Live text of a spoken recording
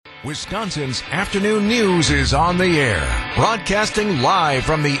Wisconsin's afternoon news is on the air, broadcasting live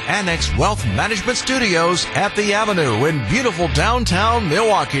from the Annex Wealth Management Studios at the Avenue in beautiful downtown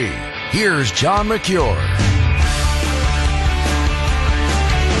Milwaukee. Here's John McCure.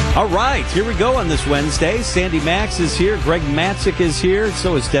 All right, here we go on this Wednesday. Sandy Max is here, Greg Matzik is here,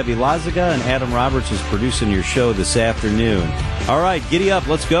 so is Debbie Lazaga, and Adam Roberts is producing your show this afternoon. All right, giddy up,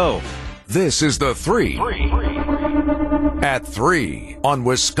 let's go. This is the 3 at 3 on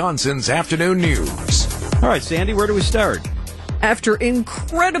Wisconsin's afternoon news. All right, Sandy, where do we start? After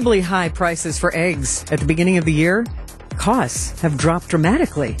incredibly high prices for eggs at the beginning of the year, costs have dropped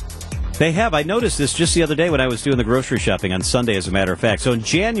dramatically. They have. I noticed this just the other day when I was doing the grocery shopping on Sunday, as a matter of fact. So in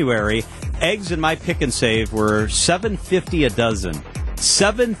January, eggs in my Pick and Save were $7.50 a dozen.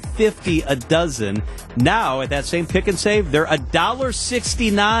 $7.50 a dozen. Now, at that same Pick and Save, they're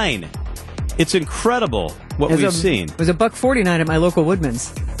 $1.69. It's incredible what we've seen. It was $1.49 at my local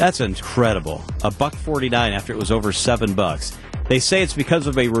Woodman's. That's incredible. $1.49 after it was over $7. They say it's because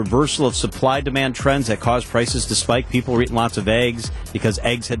of a reversal of supply-demand trends that caused prices to spike. People were eating lots of eggs because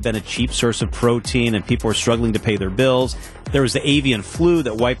eggs had been a cheap source of protein and people were struggling to pay their bills. There was the avian flu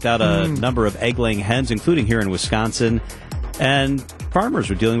that wiped out a number of egg-laying hens, including here in Wisconsin. And farmers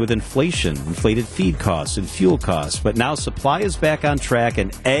were dealing with inflation, inflated feed costs and fuel costs. But now supply is back on track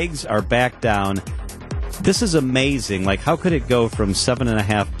and eggs are back down. This is amazing. Like, how could it go from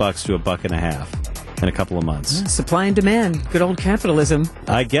 $7.50 to $1.50 in a couple of months? Yeah, supply and demand. Good old capitalism.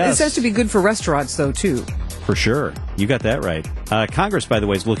 I guess. This has to be good for restaurants, though, too. For sure. You got that right. Congress, by the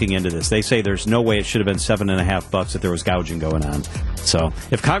way, is looking into this. They say there's no way it should have been $7.50 if there was gouging going on. So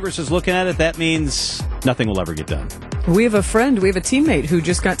if Congress is looking at it, that means nothing will ever get done. We have a teammate who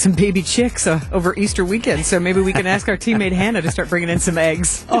just got some baby chicks over Easter weekend, so maybe we can ask our teammate Hannah to start bringing in some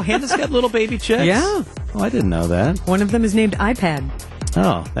eggs. Oh, Hannah's got little baby chicks? Yeah. Oh, I didn't know that. One of them is named iPad.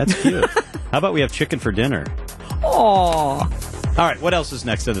 Oh, that's cute. How about we have chicken for dinner? Aww. All right, what else is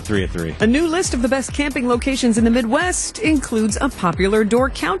next on the 3 at 3? A new list of the best camping locations in the Midwest includes a popular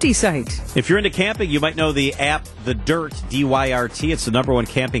Door County site. If you're into camping, you might know the app, The Dirt, D-Y-R-T. It's the #1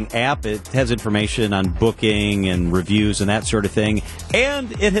 camping app. It has information on booking and reviews and that sort of thing. And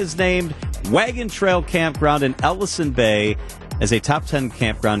it has named Wagon Trail Campground in Ellison Bay as a top 10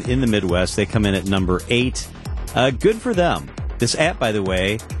 campground in the Midwest. They come in at number 8. Good for them. This app, by the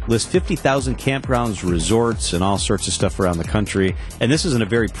way, lists 50,000 campgrounds, resorts, and all sorts of stuff around the country. And this is in a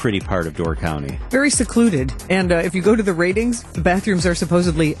very pretty part of Door County. Very secluded. And if you go to the ratings, the bathrooms are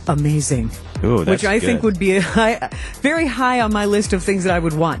supposedly amazing. Ooh, that's which I think would be very high on my list of things that I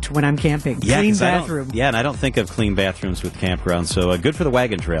would want when I'm camping. Yeah, clean bathroom. And I don't think of clean bathrooms with campgrounds. So good for the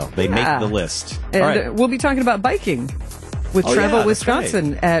Wagon Trail. They make the list. And all right. We'll be talking about biking with Travel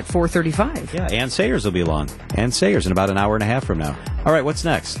Wisconsin at 4:35. Yeah, Ann Sayers will be along. Ann Sayers in about an hour and a half from now. All right, what's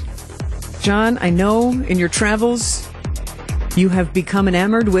next? John, I know in your travels you have become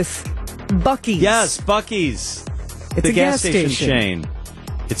enamored with Buc-ee's. Yes, Buc-ee's. It's the a gas station chain.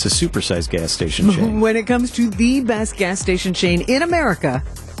 It's a supersized gas station chain. When it comes to the best gas station chain in America,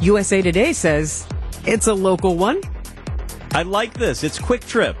 USA Today says it's a local one. I like this. It's Quick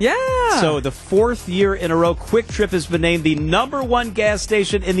Trip. Yeah. So the 4th year in a row, Quick Trip has been named the #1 gas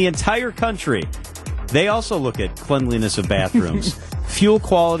station in the entire country. They also look at cleanliness of bathrooms, fuel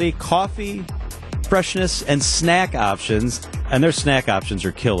quality, coffee, freshness, and snack options. And their snack options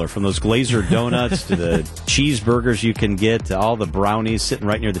are killer, from those Glazer donuts to the cheeseburgers you can get to all the brownies sitting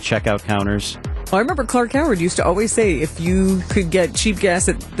right near the checkout counters. Well, I remember Clark Howard used to always say if you could get cheap gas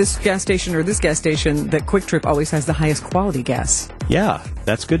at this gas station or this gas station, that Quick Trip always has the highest quality gas. Yeah,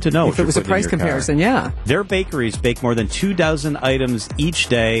 that's good to know. If it was a price comparison, yeah. Their bakeries bake more than 24 items each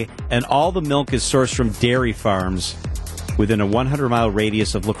day, and all the milk is sourced from dairy farms within a 100-mile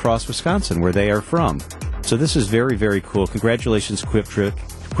radius of La Crosse, Wisconsin, where they are from. So this is very, very cool. Congratulations, Quick Trip.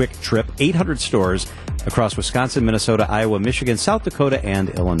 800 stores across Wisconsin, Minnesota, Iowa, Michigan, South Dakota, and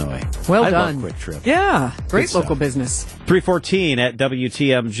Illinois. Well I done. love Quick Trip. Yeah, great Good local stuff. business. 3:14 at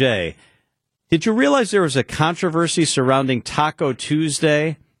WTMJ. Did you realize there was a controversy surrounding Taco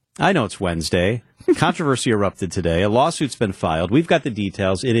Tuesday? I know it's Wednesday. Controversy erupted today. A lawsuit's been filed. We've got the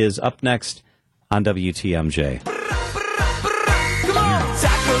details. It is up next on WTMJ. Come on!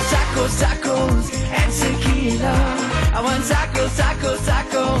 Tacos, tacos, tacos, and tequila. I want tacos, tacos,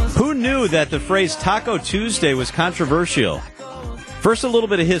 tacos. Who knew that the phrase Taco Tuesday was controversial? First, a little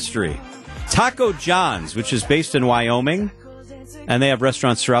bit of history. Taco John's, which is based in Wyoming, and they have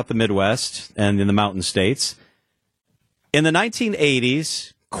restaurants throughout the Midwest and in the mountain states, in the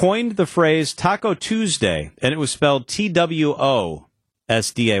 1980s, coined the phrase Taco Tuesday, and it was spelled Twosday,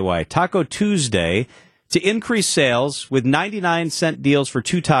 Taco Tuesday, to increase sales with 99-cent deals for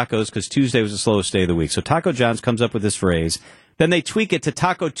 2 tacos because Tuesday was the slowest day of the week. So Taco John's comes up with this phrase. Then they tweak it to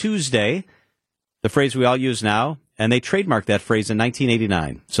Taco Tuesday, the phrase we all use now, and they trademarked that phrase in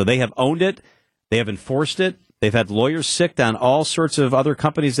 1989. So they have owned it. They have enforced it. They've had lawyers sicked on all sorts of other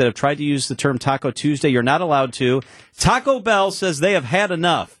companies that have tried to use the term Taco Tuesday. You're not allowed to. Taco Bell says they have had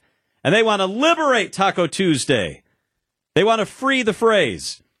enough, and they want to liberate Taco Tuesday. They want to free the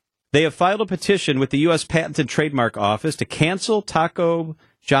phrase. They have filed a petition with the U.S. Patent and Trademark Office to cancel Taco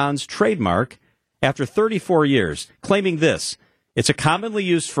John's trademark after 34 years, claiming this. It's a commonly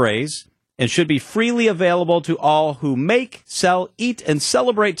used phrase and should be freely available to all who make, sell, eat, and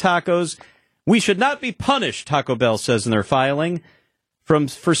celebrate tacos. We should not be punished, Taco Bell says in their filing, for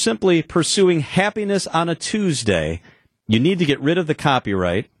simply pursuing happiness on a Tuesday. You need to get rid of the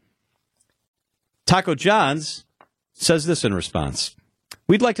copyright. Taco John's says this in response.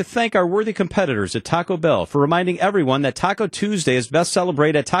 We'd like to thank our worthy competitors at Taco Bell for reminding everyone that Taco Tuesday is best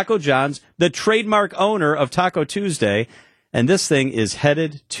celebrated at Taco John's, the trademark owner of Taco Tuesday, and this thing is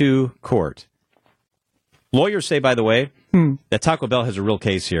headed to court. Lawyers say, by the way, that Taco Bell has a real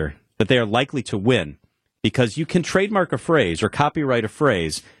case here, that they are likely to win, because you can trademark a phrase or copyright a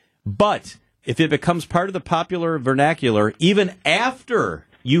phrase, but if it becomes part of the popular vernacular, even after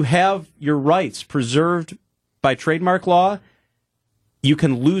you have your rights preserved by trademark law, you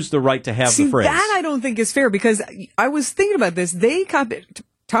can lose the right to have the phrase. That I don't think is fair, because I was thinking about this.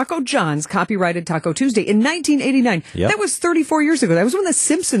 Taco John's copyrighted Taco Tuesday in 1989. Yep. That was 34 years ago. That was when The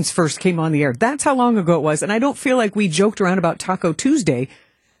Simpsons first came on the air. That's how long ago it was. And I don't feel like we joked around about Taco Tuesday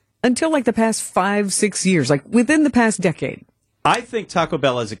until like the past 5-6 years, like within the past decade. I think Taco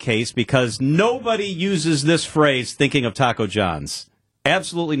Bell has a case because nobody uses this phrase thinking of Taco John's.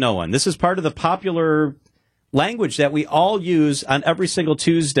 Absolutely no one. This is part of the popular language that we all use on every single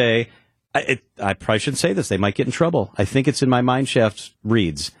Tuesday. I probably shouldn't say this. They might get in trouble. I think it's in my mind shaft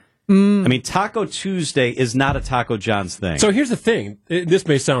reads. I mean, Taco Tuesday is not a Taco John's thing. So here's the thing. This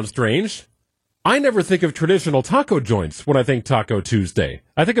may sound strange. I never think of traditional taco joints when I think Taco Tuesday.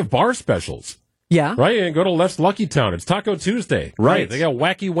 I think of bar specials. Yeah. Right? And go to Les Lucky Town. It's Taco Tuesday. Right. They got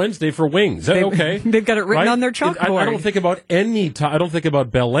Wacky Wednesday for wings. Okay. They've got it written on their chalkboard. I don't think about I don't think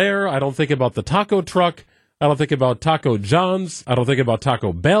about Bel Air. I don't think about the taco truck. I don't think about Taco John's. I don't think about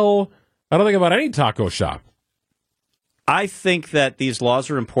Taco Bell. I don't think about any taco shop. I think that these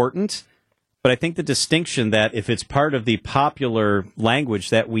laws are important, but I think the distinction that if it's part of the popular language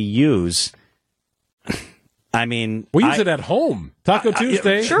that we use, I mean... We use it at home. Taco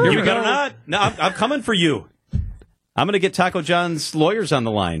Tuesday. Sure. You better not. No, I'm coming for you. I'm going to get Taco John's lawyers on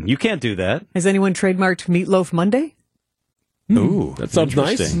the line. You can't do that. Has anyone trademarked Meatloaf Monday? Ooh, that sounds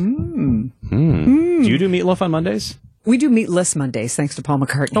nice. Do you do meatloaf on Mondays? We do Meatless Mondays, thanks to Paul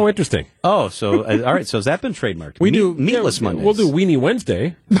McCartney. Oh, interesting. Oh, so all right. So has that been trademarked? We do meatless Mondays. We'll do Weenie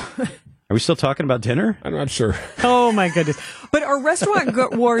Wednesday. Are we still talking about dinner? I'm not sure. Oh, my goodness. But are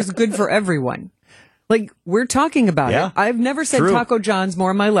restaurant wars good for everyone? Like, we're talking about it. I've never said True. Taco John's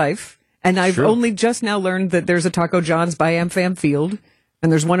more in my life, and I've only just now learned that there's a Taco John's by AmFam Field,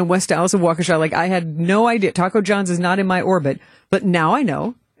 and there's one in West Dallas and Waukesha. Like, I had no idea. Taco John's is not in my orbit, but now I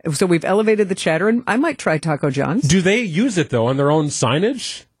know. So we've elevated the chatter, and I might try Taco John's. Do they use it, though, on their own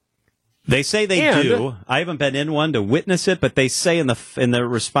signage? They say they do. I haven't been in one to witness it, but they say in the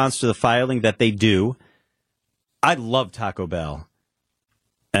response to the filing that they do. I love Taco Bell.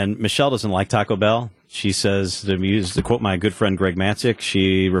 And Michelle doesn't like Taco Bell. She says, to quote my good friend Greg Matzik,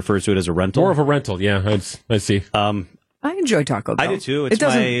 she refers to it as a rental. More of a rental, yeah, I see. I enjoy Taco Bell. I do, too. It's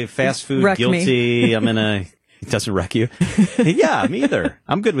my fast food wreck guilty. It doesn't wreck you. Yeah, me either.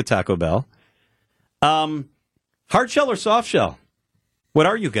 I'm good with Taco Bell. Hard shell or soft shell? What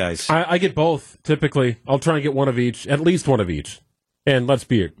are you guys? I get both, typically. I'll try and get one of each, at least one of each. And let's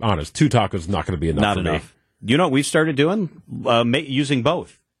be honest, 2 tacos is not going to be enough Not for enough. me. You know what we've started doing? Using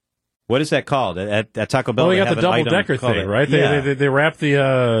both. What is that called? At Taco Bell, Well, they they got the double-decker thing, right? They wrap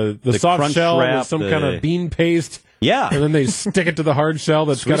the soft shell with some kind of bean paste. Yeah. And then they stick it to the hard shell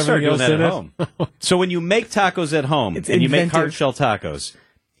that's got everything else in it. So when you make tacos at home and you make hard shell tacos,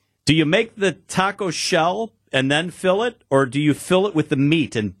 do you make the taco shell and then fill it, or do you fill it with the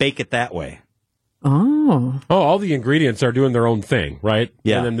meat and bake it that way? Oh, all the ingredients are doing their own thing, right?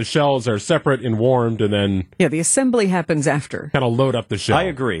 Yeah. And then the shells are separate and warmed, and then... Yeah, the assembly happens after. Kind of load up the shell. I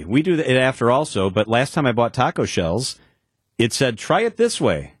agree. We do it after also, but last time I bought taco shells, it said, try it this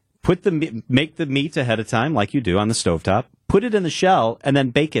way. Make the meat ahead of time, like you do on the stovetop. Put it in the shell, and then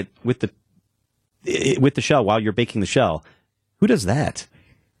bake it with the shell while you're baking the shell. Who does that?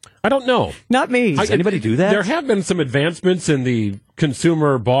 I don't know. Not me. Does anybody do that? There have been some advancements in the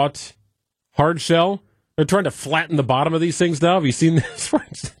consumer-bought hard shell, They're trying to flatten the bottom of these things now. Have you seen this?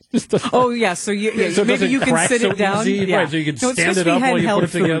 Oh, yeah. So, so maybe you can sit so it down. Easy. Yeah. Right, so you can No, stand it up while you put it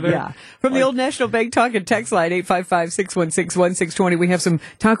together. Yeah. From the Old National Bank talk and text line, 855-616-1620. We have some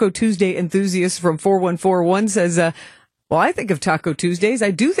Taco Tuesday enthusiasts from 4141 says, well, I think of Taco Tuesdays. I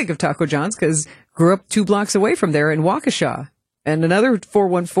do think of Taco John's because grew up 2 blocks away from there in Waukesha. And another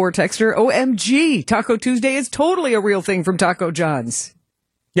 414 texter, OMG, Taco Tuesday is totally a real thing from Taco John's.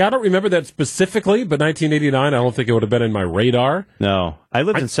 Yeah, I don't remember that specifically, but 1989, I don't think it would have been in my radar. No. I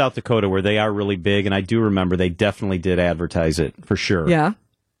lived in South Dakota where they are really big, and I do remember they definitely did advertise it, for sure. Yeah.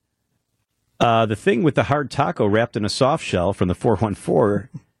 The thing with the hard taco wrapped in a soft shell from the 414,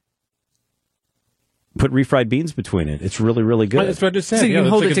 put refried beans between it. It's really, really good. That's what I just said. So you can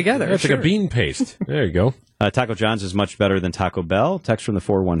hold it together. It's sure. like a bean paste. There you go. Taco John's is much better than Taco Bell. Text from the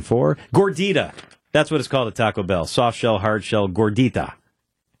 414. Gordita. That's what it's called at Taco Bell. Soft shell, hard shell, gordita.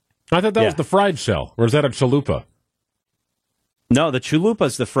 I thought that was the fried shell, or is that a chalupa? No, the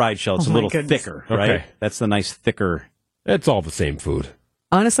chalupa's the fried shell. It's a little thicker, right? Okay. That's the nice, thicker. It's all the same food.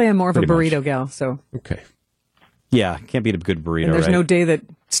 Honestly, I'm more of a Pretty burrito much. gal, so. Okay. Yeah, can't beat a good burrito, And there's right? no day that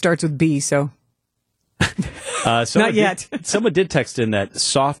starts with B, so. Not yet. Someone did text in that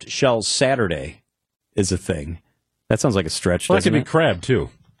soft shell Saturday is a thing. That sounds like a stretch, Well, that doesn't could it? be crab, too.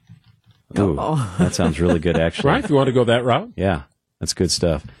 Ooh, that sounds really good, actually. Right? If you want to go that route. Yeah, that's good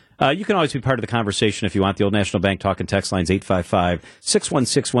stuff. You can always be part of the conversation if you want. The Old National Bank talk and text lines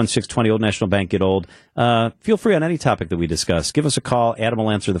 855-616-1620. Old National Bank, get old. Feel free on any topic that we discuss. Give us a call. Adam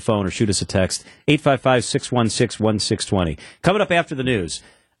will answer the phone or shoot us a text. 855-616-1620. Coming up after the news,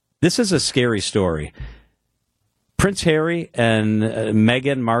 this is a scary story. Prince Harry and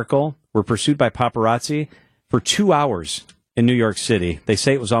Meghan Markle were pursued by paparazzi for 2 hours in New York City. They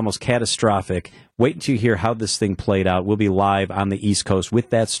say it was almost catastrophic. Wait until you hear how this thing played out. We'll be live on the East Coast with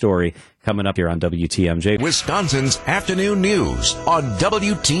that story coming up here on WTMJ. Wisconsin's afternoon news on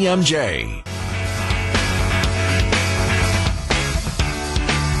WTMJ.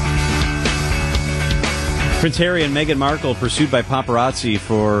 Prince Harry and Meghan Markle pursued by paparazzi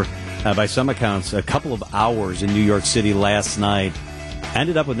for, by some accounts, a couple of hours in New York City last night.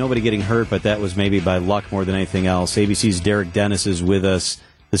 Ended up with nobody getting hurt, but that was maybe by luck more than anything else. ABC's Derricke Dennis is with us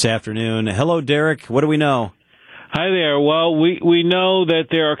this afternoon. Hello, Derricke. What do we know? Hi there. Well, we know that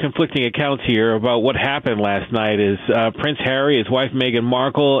there are conflicting accounts here about what happened last night. Is Prince Harry, his wife Meghan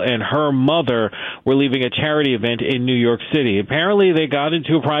Markle, and her mother were leaving a charity event in New York City. Apparently, they got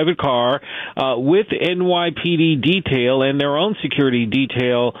into a private car with NYPD detail and their own security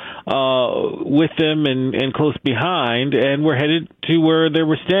detail with them and close behind, and were headed to where they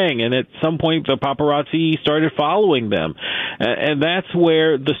were staying. And at some point, the paparazzi started following them, and that's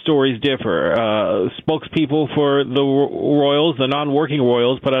where the stories differ. Spokespeople for the Royals, the non-working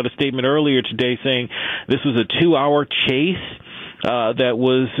Royals, put out a statement earlier today saying this was a 2-hour chase that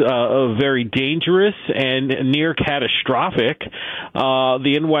was very dangerous and near catastrophic.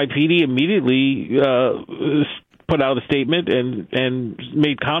 The NYPD immediately put out a statement and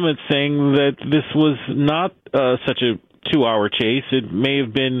made comments saying that this was not such a 2-hour chase. It may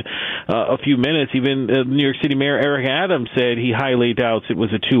have been a few minutes. Even New York City Mayor Eric Adams said he highly doubts it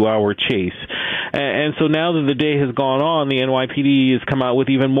was a 2-hour chase. And so now that the day has gone on, the NYPD has come out with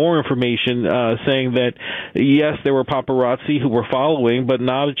even more information saying that, yes, there were paparazzi who were following, but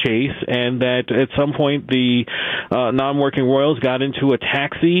not a chase, and that at some point the non-working Royals got into a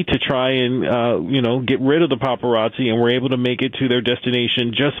taxi to try and, get rid of the paparazzi, and were able to make it to their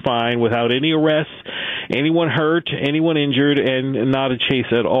destination just fine without any arrests, anyone hurt, anyone injured, and not a chase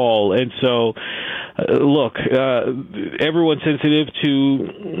at all. And so, look, everyone's sensitive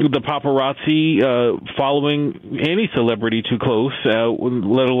to the paparazzi following any celebrity too close,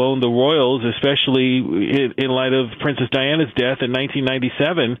 let alone the Royals, especially in light of Princess Diana's death in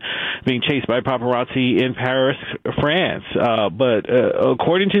 1997, being chased by paparazzi in Paris, France. But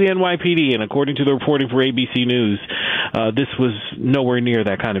according to the NYPD and according to the reporting for ABC News, this was nowhere near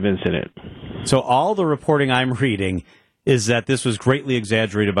that kind of incident. So all the reporting I'm reading is that this was greatly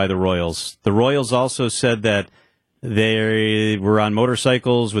exaggerated by the Royals. The Royals also said that they were on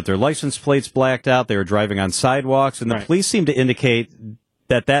motorcycles with their license plates blacked out. They were driving on sidewalks, and the police seem to indicate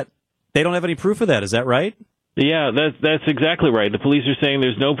that they don't have any proof of that. Is that right? Yeah, that's exactly right. The police are saying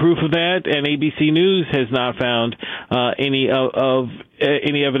there's no proof of that, and ABC News has not found any of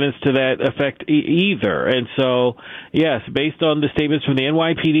any evidence to that effect either. And so, yes, based on the statements from the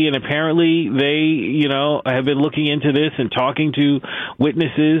NYPD, and apparently they, have been looking into this and talking to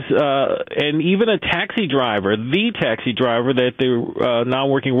witnesses, and even a taxi driver, that the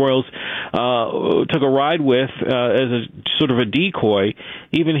non-working Royals took a ride with as a sort of a decoy.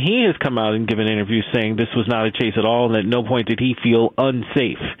 Even he has come out and given interviews saying this was not a chase at all, and at no point did he feel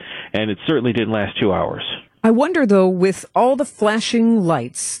unsafe. And it certainly didn't last 2 hours. I wonder, though, with all the flashing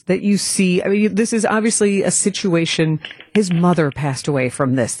lights that you see, I mean, this is obviously a situation. His mother passed away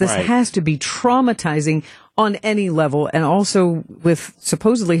from this. This Right. has to be traumatizing on any level. And also with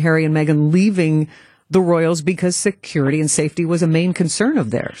supposedly Harry and Meghan leaving the Royals because security and safety was a main concern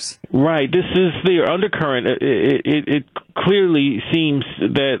of theirs. Right. This is the undercurrent. It clearly seems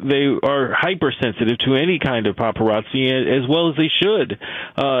that they are hypersensitive to any kind of paparazzi, as well as they should.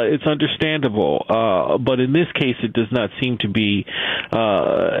 It's understandable. But in this case, it does not seem to be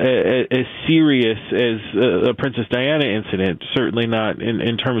as serious as a Princess Diana incident. Certainly not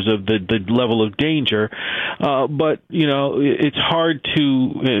in terms of the level of danger. But, it's hard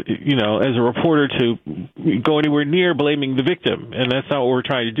to, as a reporter, to go anywhere near blaming the victim. And that's not what we're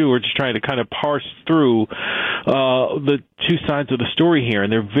trying to do. We're just trying to kind of parse through the two sides of the story here,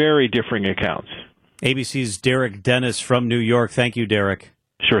 and they're very differing accounts. ABC's Derricke Dennis from New York. Thank you, Derricke.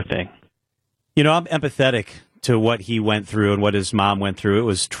 Sure thing. I'm empathetic to what he went through and what his mom went through. It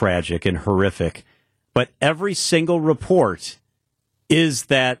was tragic and horrific. But every single report is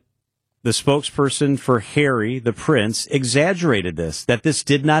that the spokesperson for Harry, the prince, exaggerated this, that this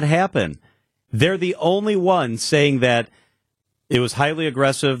did not happen. They're the only ones saying that it was highly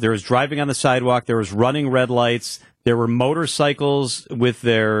aggressive. There was driving on the sidewalk. There was running red lights. There were motorcycles with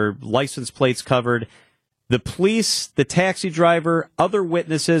their license plates covered. The police, the taxi driver, other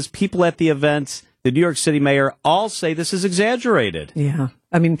witnesses, people at the event, the New York City mayor all say this is exaggerated. Yeah.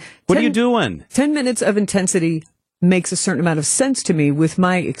 I mean, what are you doing? 10 minutes of intensity makes a certain amount of sense to me with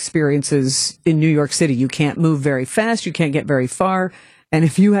my experiences in New York City. You can't move very fast. You can't get very far. And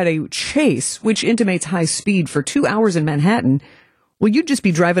if you had a chase, which intimates high speed for 2 hours in Manhattan, well, you'd just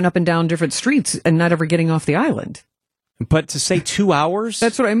be driving up and down different streets and not ever getting off the island. But to say 2 hours?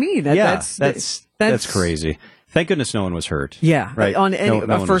 That's what I mean. That's crazy. Thank goodness no one was hurt. Yeah. Right. On any,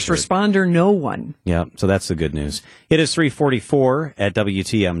 a first responder, no one. Yeah. So that's the good news. It is 3:44 at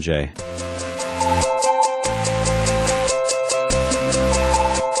WTMJ.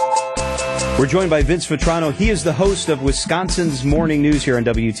 We're joined by Vince Vitrano. He is the host of Wisconsin's Morning News here on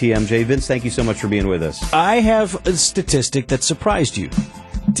WTMJ. Vince, thank you so much for being with us. I have a statistic that surprised you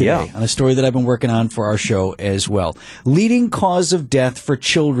today on a story that I've been working on for our show as well. Leading cause of death for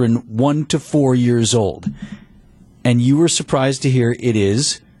children 1 to 4 years old. And you were surprised to hear it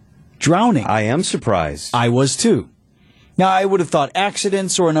is drowning. I am surprised. I was too. Now, I would have thought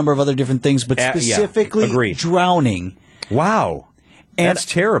accidents or a number of other different things, but specifically drowning. Wow. That's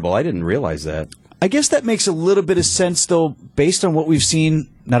terrible. I didn't realize that. I guess that makes a little bit of sense, though, based on what we've seen,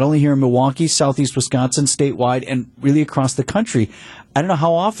 not only here in Milwaukee, southeast Wisconsin, statewide, and really across the country. I don't know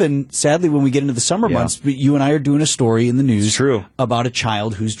how often, sadly, when we get into the summer months, but you and I are doing a story in the news about a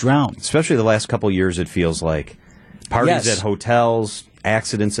child who's drowned. Especially the last couple of years, it feels like. Parties at hotels,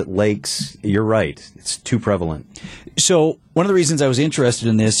 accidents at lakes. You're right. It's too prevalent. So one of the reasons I was interested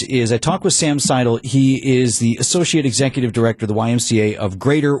in this is I talked with Sam Seidel. He is the Associate Executive Director of the YMCA of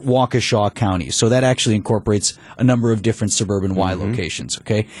Greater Waukesha County. So that actually incorporates a number of different suburban Y locations,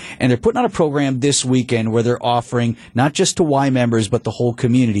 okay? And they're putting on a program this weekend where they're offering, not just to Y members, but the whole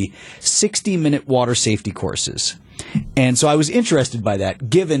community, 60-minute water safety courses. And so I was interested by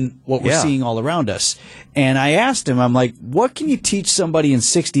that, given what we're seeing all around us. And I asked him, I'm like, what can you teach somebody in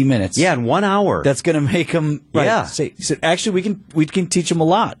 60 minutes? Yeah, in 1 hour. That's going to make them, he said, actually, we can teach them a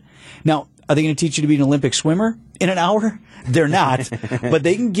lot. Now, are they going to teach you to be an Olympic swimmer in an hour? They're not. But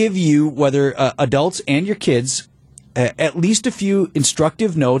they can give you, whether adults and your kids, at least a few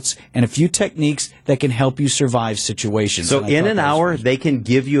instructive notes and a few techniques that can help you survive situations. So in an hour, they can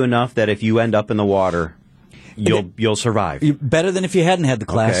give you enough that if you end up in the water, you'll survive. Better than if you hadn't had the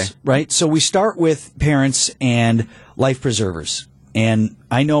class, right? So we start with parents and life preservers. And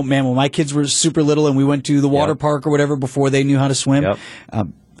I know, man, when my kids were super little and we went to the water park or whatever before they knew how to swim,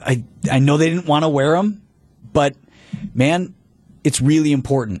 I know they didn't want to wear them, but, man, it's really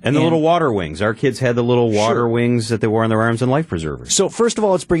important. And the little water wings. Our kids had the little water wings that they wore on their arms and life preservers. So first of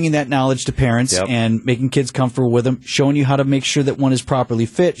all, it's bringing that knowledge to parents and making kids comfortable with them, showing you how to make sure that one is properly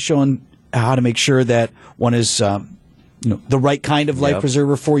fit, showing how to make sure that one is the right kind of life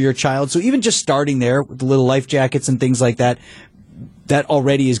preserver for your child. So even just starting there with the little life jackets and things like that, that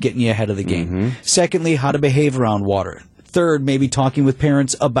already is getting you ahead of the game. Secondly, how to behave around water. third, maybe talking with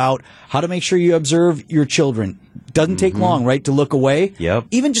parents about how to make sure you observe your children. Doesn't take long, right, to look away. Yep.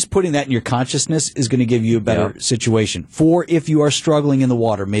 Even just putting that in your consciousness is going to give you a better situation. For if you are struggling in the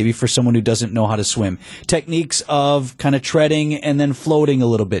water, maybe for someone who doesn't know how to swim. Techniques of kind of treading and then floating a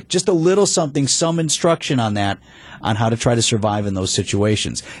little bit. Just a little something, some instruction on that, on how to try to survive in those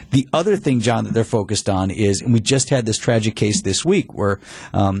situations. The other thing, John, that they're focused on is, and we just had this tragic case this week where,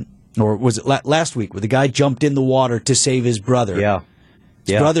 or was it last week, where the guy jumped in the water to save his brother. Yeah.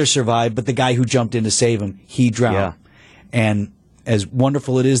 His brother survived, but the guy who jumped in to save him, he drowned. Yeah. And as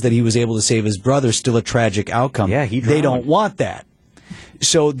wonderful it is that he was able to save his brother, still a tragic outcome. Yeah, he drowned. They don't want that.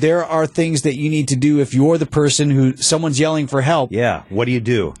 So there are things that you need to do if you're the person who someone's yelling for help. Yeah. What do you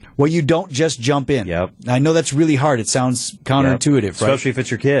do? Well, you don't just jump in. Yep. I know that's really hard. It sounds counterintuitive, right? Especially if it's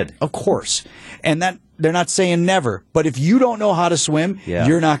your kid. Of course. And that they're not saying never, but if you don't know how to swim,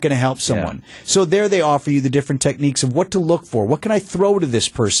 you're not going to help someone. So there they offer you the different techniques of what to look for. What can I throw to this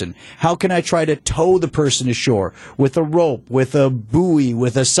person? How can I try to tow the person ashore with a rope, with a buoy,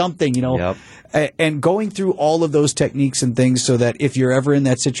 with a something, you know? And going through all of those techniques and things so that if you're ever in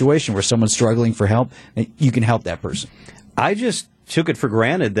that situation where someone's struggling for help, you can help that person. I just took it for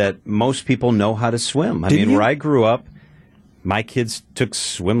granted that most people know how to swim. I Did mean, you? where I grew up, my kids took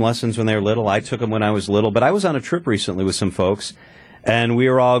swim lessons when they were little. I took them when I was little. But I was on a trip recently with some folks, and we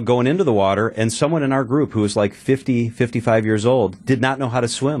were all going into the water, and someone in our group who was like 50, 55 years old did not know how to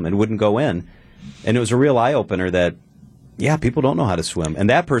swim and wouldn't go in. And it was a real eye-opener that, yeah, people don't know how to swim. And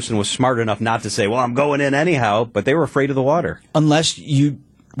that person was smart enough not to say, well, I'm going in anyhow, but they were afraid of the water. Unless you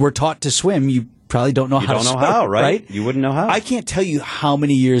were taught to swim, you probably don't know how to swim. You don't know how, right? You wouldn't know how. I can't tell you how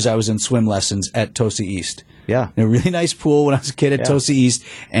many years I was in swim lessons at Tosa East. Yeah. In a really nice pool when I was a kid at Tosa East.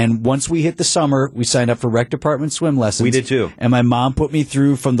 And once we hit the summer, we signed up for rec department swim lessons. We did too. And my mom put me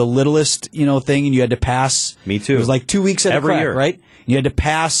through from the littlest, thing, and you had to pass. Me too. It was like 2 weeks at every a crack, year, right? You had to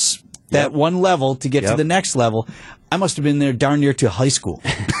pass that one level to get to the next level. I must have been there darn near to high school.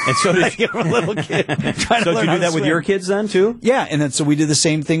 And so did you, a little kid. So did you do that with your kids then too? Yeah, and then so we did the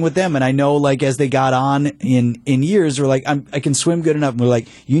same thing with them. And I know, like, as they got on in years, we're like, I can swim good enough. And we're like,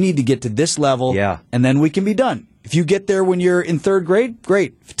 you need to get to this level, and then we can be done. If you get there when you're in third grade,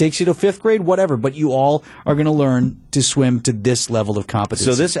 great. If it takes you to fifth grade, whatever. But you all are going to learn to swim to this level of competency.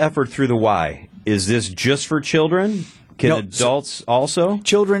 So this effort through the Y, is this just for children? Can adults also?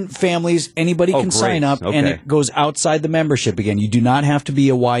 Children, families, anybody can sign up, and it goes outside the membership again. You do not have to be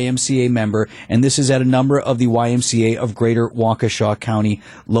a YMCA member, and this is at a number of the YMCA of Greater Waukesha County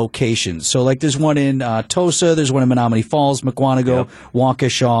locations. So, like, there's one in Tosa, there's one in Menominee Falls, Mukwonago,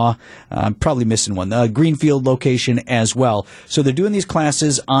 Waukesha. I'm probably missing one. The Greenfield location as well. So they're doing these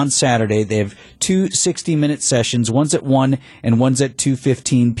classes on Saturday. They have 2 60-minute sessions. One's at 1 and one's at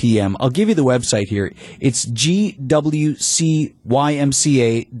 2:15 p.m. I'll give you the website here. It's GWCYMCA.org.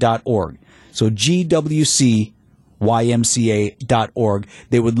 So GWCYMCA.org.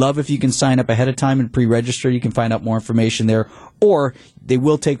 They would love if you can sign up ahead of time and pre-register. You can find out more information there. Or they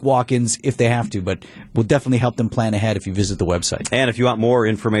will take walk-ins if they have to, but we'll definitely help them plan ahead if you visit the website. And if you want more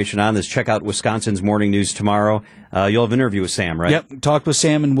information on this, check out Wisconsin's Morning News tomorrow. You'll have an interview with Sam, right? Yep, talk with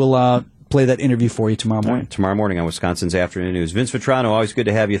Sam, and we'll play that interview for you tomorrow morning. Tomorrow morning on Wisconsin's Afternoon News. Vince Vitrano, always good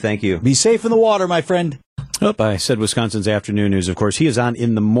to have you. Thank you. Be safe in the water, my friend. I said Wisconsin's Afternoon News. Of course, he is on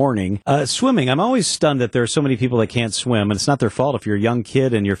in the morning. Swimming. I'm always stunned that there are so many people that can't swim, and it's not their fault. If you're a young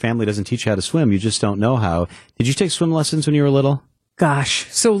kid and your family doesn't teach you how to swim, you just don't know how. Did you take swim lessons when you were little? Gosh,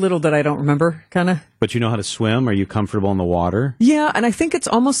 so little that I don't remember, kind of. But you know how to swim? Are you comfortable in the water? Yeah, and I think it's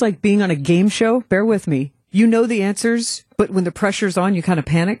almost like being on a game show. Bear with me. You know the answers, but when the pressure's on, you kind of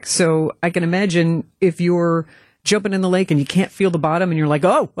panic. So I can imagine if you're jumping in the lake and you can't feel the bottom and you're like,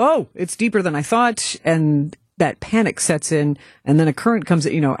 oh, it's deeper than I thought. And that panic sets in and then a current comes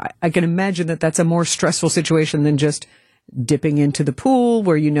in. I can imagine that that's a more stressful situation than just dipping into the pool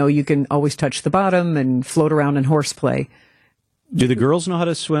where you can always touch the bottom and float around in horseplay. Do the girls know how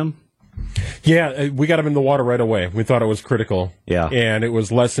to swim? Yeah, we got them in the water right away. We thought it was critical. Yeah. And it was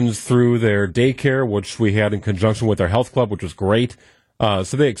lessons through their daycare, which we had in conjunction with our health club, which was great. So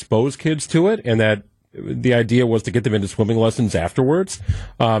they exposed kids to it, and that the idea was to get them into swimming lessons afterwards.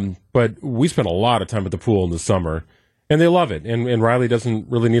 But we spent a lot of time at the pool in the summer, and they love it. And Riley doesn't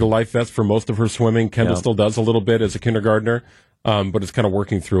really need a life vest for most of her swimming. Kendall still does a little bit as a kindergartner. But it's kind of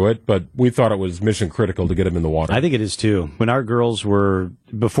working through it. But we thought it was mission critical to get them in the water. I think it is, too. When our girls were,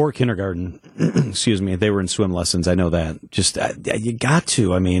 before kindergarten, they were in swim lessons. I know that. Just, you got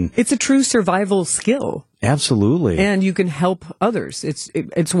to. I mean, it's a true survival skill. Absolutely. And you can help others.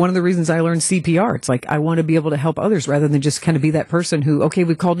 It's one of the reasons I learned CPR. It's like, I want to be able to help others rather than just kind of be that person who, okay,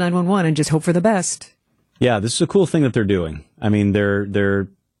 we've called 911 and just hope for the best. Yeah, this is a cool thing that they're doing. I mean, they're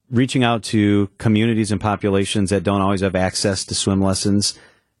reaching out to communities and populations that don't always have access to swim lessons,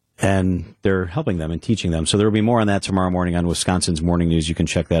 and they're helping them and teaching them. So there will be more on that tomorrow morning on Wisconsin's Morning News. You can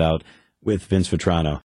check that out with Vince Vitrano.